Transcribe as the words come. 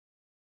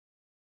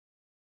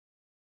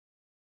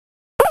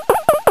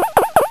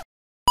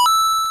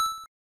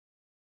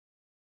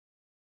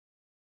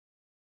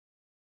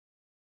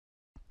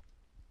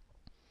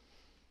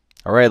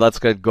All right, let's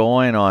get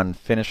going on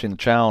finishing the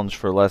challenge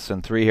for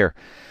lesson 3 here.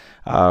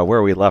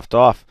 Where we left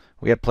off,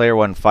 we had player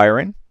 1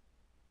 firing.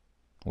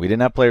 We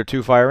didn't have player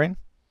 2 firing.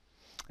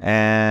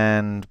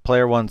 And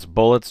player 1's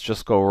bullets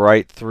just go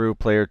right through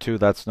player 2.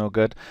 That's no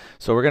good.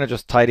 So we're going to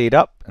just tidy it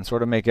up and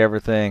sort of make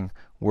everything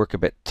work a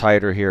bit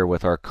tighter here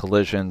with our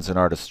collisions and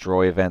our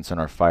destroy events and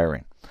our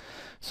firing.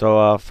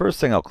 So first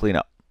thing I'll clean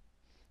up.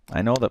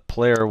 I know that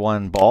player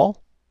 1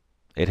 ball,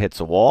 it hits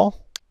a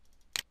wall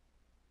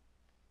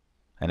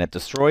and it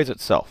destroys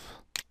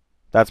itself.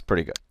 That's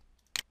pretty good.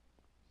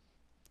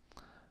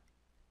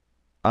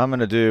 I'm going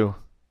to do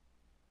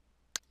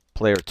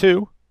player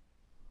 2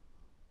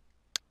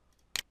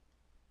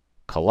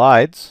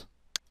 collides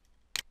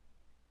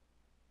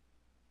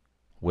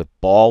with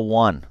ball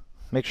 1.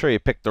 Make sure you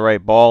pick the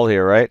right ball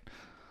here, right?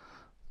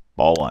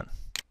 Ball 1.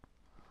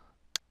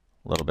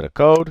 A little bit of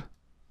code.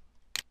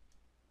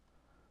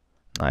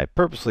 I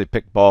purposely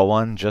picked ball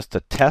 1 just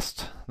to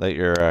test that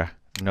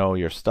you know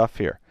your stuff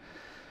here.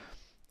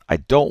 I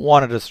don't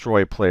want to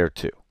destroy player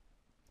 2.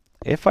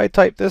 If I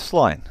type this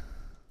line,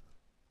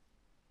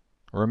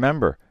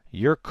 remember,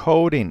 you're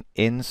coding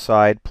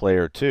inside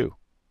player 2.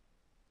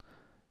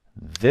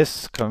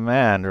 This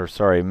command, or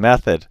sorry,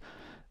 method,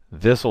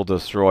 this will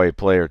destroy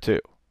player 2.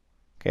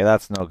 Okay,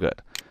 that's no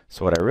good.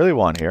 So what I really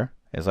want here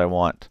is I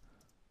want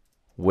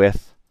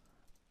with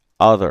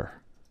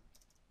other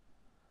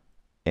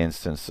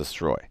instance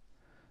destroy.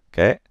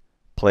 Okay,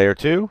 player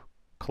 2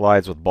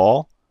 collides with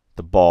ball.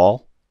 The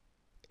ball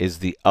is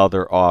the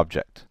other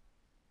object.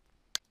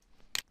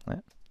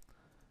 Right.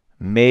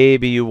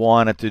 Maybe you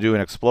want it to do an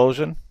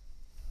explosion.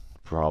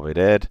 Probably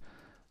did.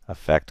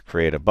 Effect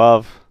create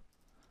above.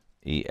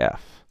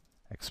 EF.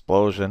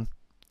 Explosion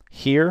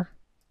here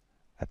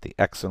at the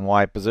X and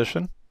Y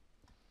position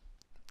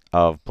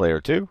of player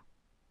 2.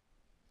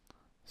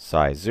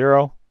 Size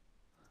 0.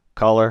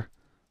 Color.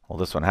 Well,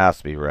 this one has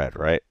to be red,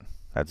 right?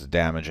 That's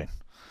damaging.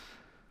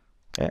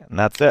 Okay, and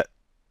that's it.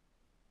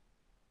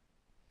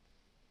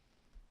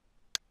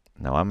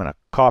 Now I'm going to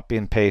copy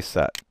and paste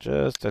that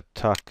just to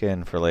tuck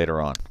in for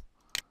later on.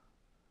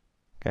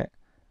 Okay,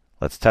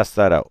 let's test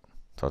that out.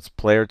 So it's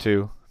player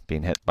 2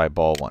 being hit by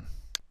ball 1.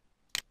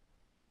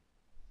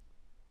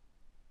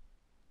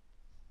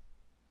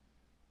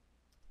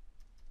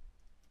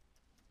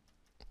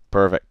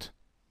 Perfect.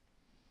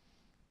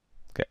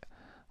 Okay,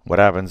 what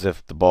happens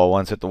if the ball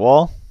 1's hit the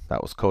wall?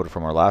 That was coded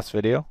from our last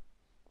video.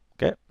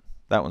 Okay,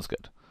 that one's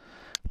good.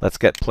 Let's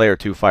get player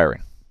 2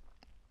 firing.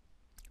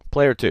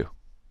 Player 2.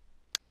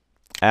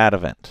 Add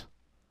event.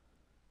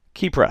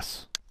 Key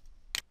press.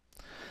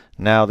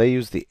 Now they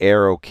use the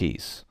arrow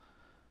keys.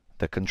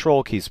 The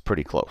control key's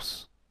pretty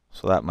close,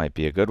 so that might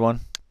be a good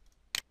one.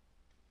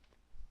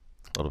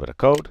 A little bit of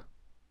code.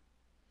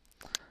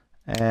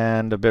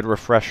 And a bit of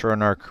refresher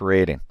in our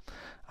creating.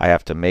 I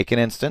have to make an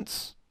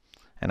instance,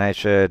 and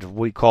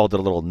we called it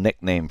a little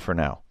nickname for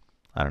now.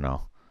 I don't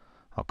know.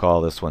 I'll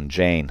call this one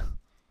Jane.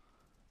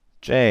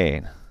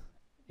 Jane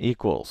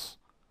equals.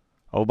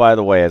 Oh, by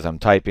the way, as I'm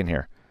typing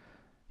here,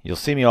 you'll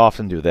see me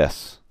often do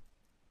this.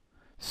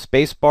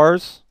 Space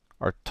bars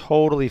are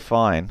totally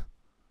fine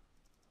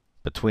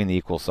between the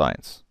equal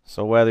signs.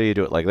 So whether you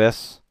do it like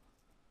this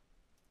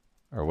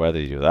or whether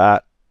you do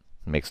that,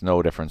 it makes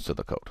no difference to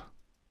the code.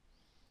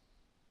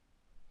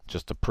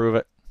 Just to prove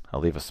it, I'll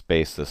leave a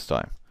space this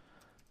time.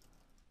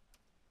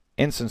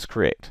 Instance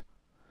create.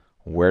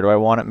 Where do I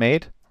want it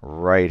made?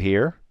 Right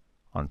here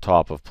on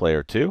top of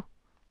player 2.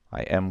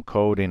 I am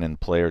coding in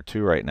player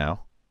 2 right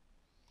now.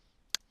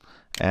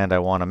 And I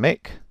want to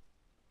make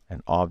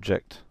an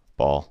object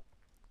ball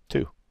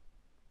 2.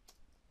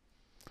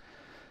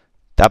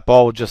 That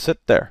ball would just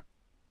sit there.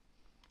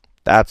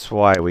 That's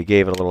why we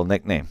gave it a little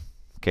nickname.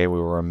 Okay, we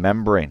were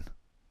remembering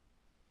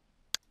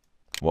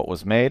what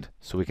was made,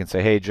 so we can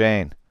say, hey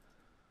Jane,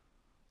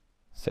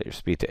 set your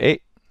speed to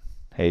 8.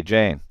 Hey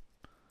Jane,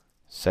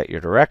 set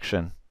your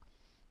direction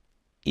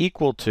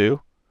equal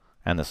to,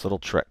 and this little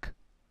trick.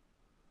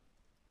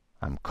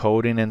 I'm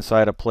coding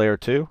inside of player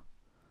 2.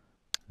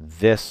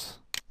 This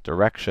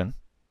direction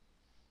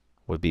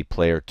would be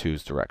player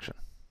 2's direction.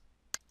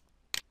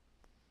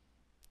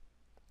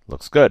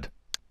 Looks good.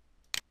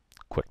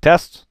 Quick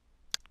test.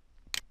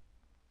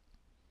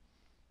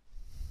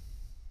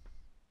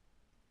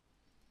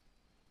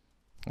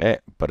 Okay,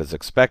 but as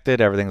expected,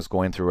 everything's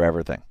going through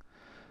everything.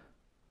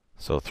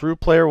 So through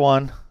player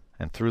 1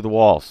 and through the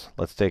walls.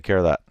 Let's take care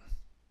of that.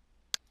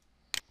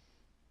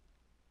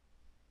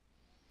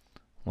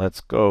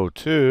 Let's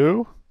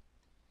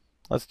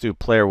do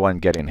player 1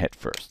 getting hit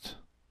first.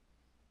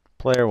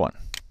 Player 1.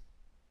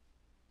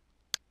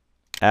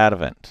 Add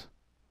event.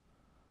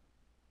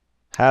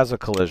 Has a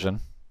collision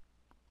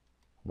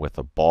with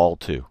a ball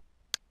 2.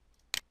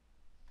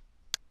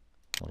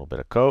 A little bit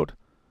of code.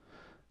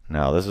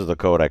 Now this is the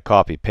code I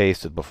copy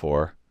pasted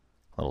before.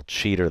 A little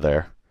cheater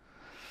there.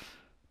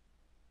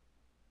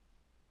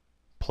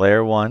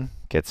 Player 1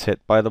 gets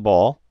hit by the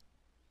ball.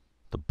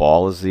 The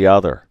ball is the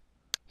other.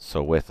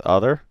 So with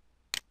other,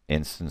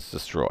 instance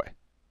destroy.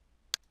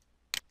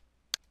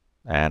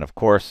 And of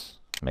course,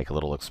 make a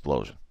little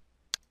explosion.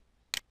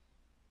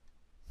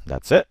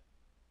 That's it.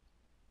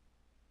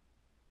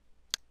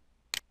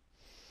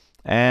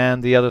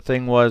 And the other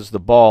thing was the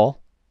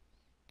ball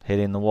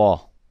hitting the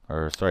wall.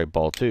 Or, sorry,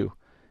 ball 2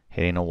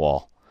 hitting a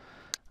wall.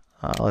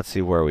 Let's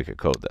see where we could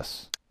code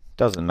this.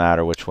 Doesn't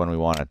matter which one we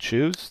want to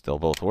choose. They'll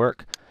both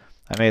work.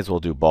 I may as well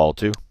do ball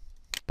 2.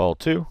 Ball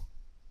 2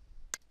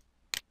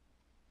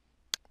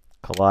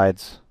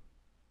 collides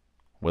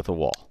with a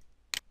wall.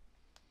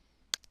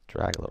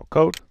 Drag a little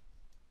code.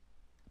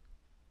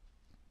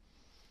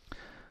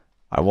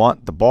 I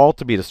want the ball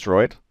to be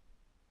destroyed,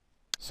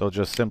 so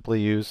just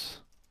simply use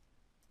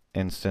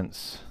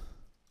instance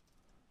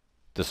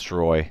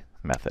destroy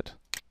method.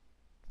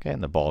 Okay,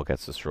 and the ball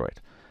gets destroyed.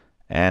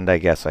 And I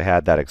guess I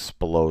had that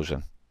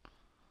explosion,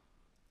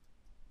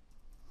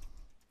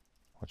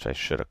 which I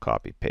should have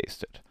copy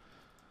pasted.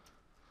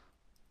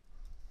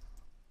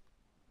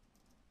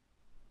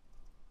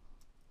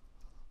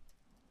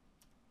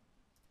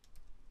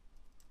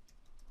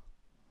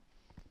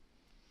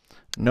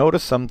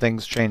 Notice some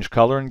things change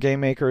color in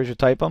GameMaker as you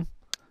type them.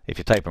 If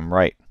you type them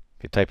right.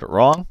 If you type it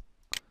wrong,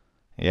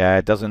 yeah,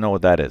 it doesn't know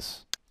what that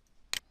is.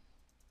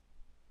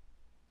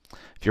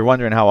 If you're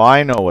wondering how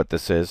I know what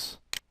this is,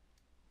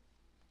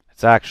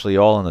 it's actually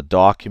all in the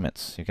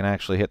documents. You can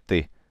actually hit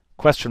the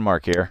question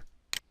mark here.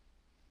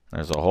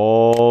 There's a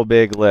whole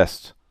big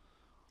list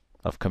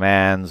of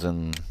commands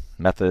and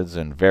methods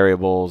and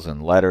variables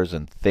and letters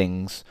and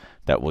things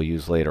that we'll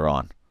use later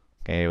on.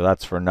 Okay, well,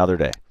 that's for another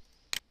day.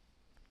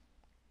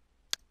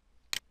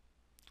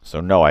 So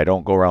no, I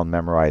don't go around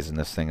memorizing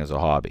this thing as a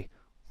hobby.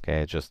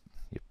 Okay, just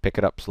you pick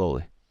it up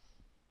slowly.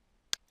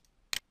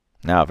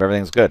 Now, if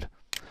everything's good,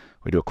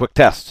 we do a quick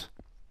test.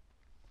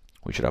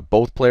 We should have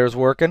both players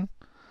working,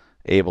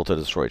 able to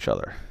destroy each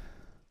other.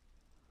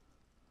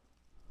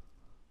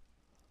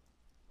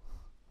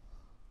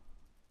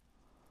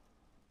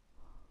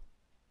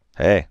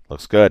 Hey,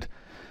 looks good.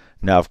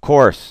 Now, of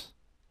course,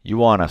 you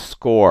want to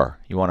score.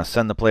 You want to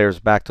send the players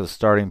back to the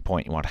starting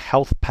point. You want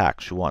health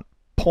packs. You want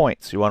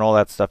points. You want all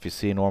that stuff you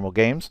see in normal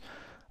games.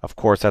 Of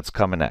course, that's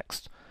coming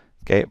next.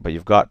 Okay, but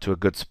you've got to a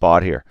good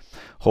spot here.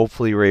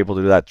 Hopefully, you're able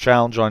to do that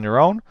challenge on your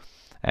own.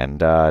 And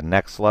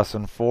next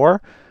lesson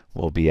 4,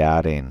 we'll be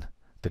adding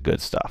the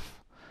good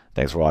stuff.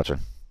 Thanks for watching.